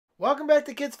Welcome back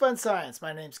to Kids Fun Science.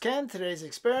 My name's Ken. Today's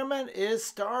experiment is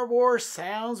Star Wars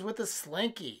sounds with a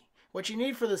Slinky. What you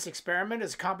need for this experiment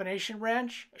is a combination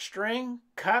wrench, a string,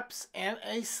 cups, and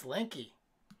a Slinky.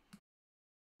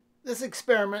 This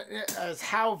experiment is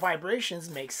how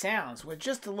vibrations make sounds. With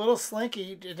just a little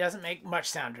Slinky, it doesn't make much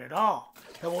sound at all.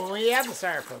 But when we add the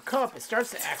Styrofoam cup, it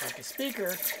starts to act like a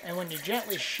speaker, and when you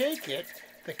gently shake it,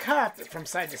 the cup from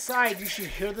side to side, you should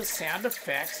hear the sound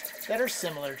effects that are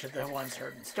similar to the ones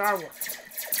heard in Star Wars.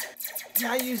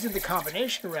 Now using the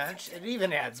combination wrench, it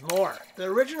even adds more. The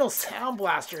original sound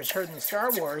blasters heard in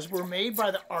Star Wars were made by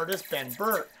the artist Ben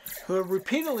Burtt, who had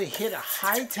repeatedly hit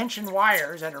high tension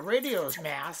wires at a radio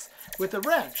mast with a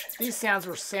wrench. These sounds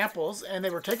were samples, and they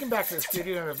were taken back to the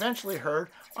studio and eventually heard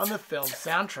on the film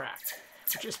soundtrack,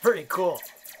 which is pretty cool.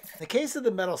 In the case of the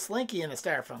metal Slinky and the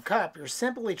Styrofoam cup, you're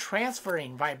simply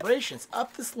transferring vibrations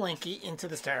up the Slinky into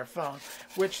the Styrofoam,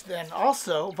 which then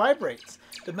also vibrates.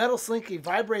 The metal Slinky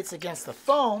vibrates against the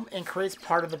foam and creates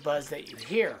part of the buzz that you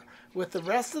hear, with the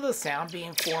rest of the sound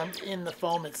being formed in the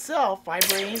foam itself,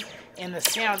 vibrating, and the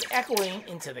sound echoing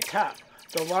into the cup.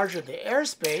 The larger the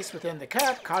airspace within the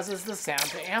cup causes the sound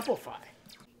to amplify.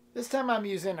 This time I'm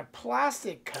using a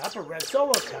plastic cup, a red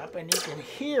Solo cup, and you can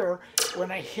hear when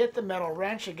I hit the metal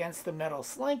wrench against the metal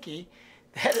Slinky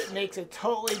that it makes a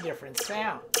totally different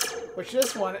sound. Which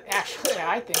this one actually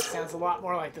I think sounds a lot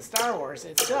more like the Star Wars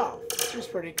itself, which is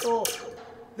pretty cool.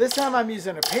 This time I'm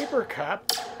using a paper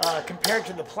cup compared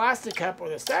to the plastic cup or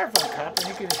the Styrofoam cup, and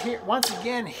you can hear, once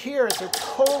again hear it's a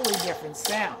totally different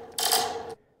sound.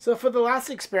 So for the last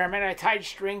experiment, I tied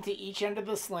string to each end of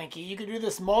the Slinky. You can do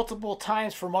this multiple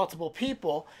times for multiple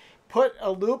people. Put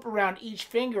a loop around each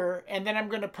finger, and then I'm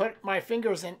going to put my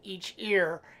fingers in each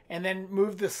ear and then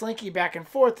move the Slinky back and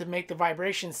forth to make the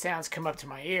vibration sounds come up to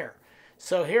my ear.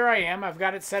 So here I am. I've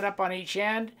got it set up on each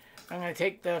end. I'm going to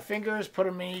take the fingers, put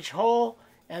them in each hole,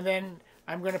 and then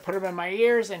I'm going to put them in my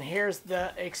ears, and here's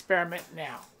the experiment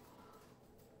now.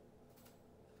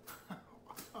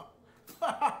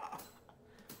 I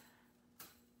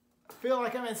feel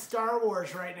like I'm in Star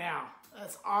Wars right now.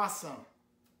 That's awesome.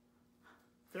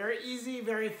 Very easy,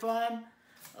 very fun.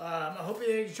 I hope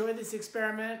you enjoyed this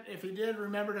experiment. If you did,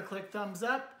 remember to click thumbs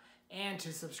up and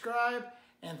to subscribe.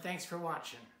 And thanks for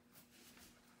watching.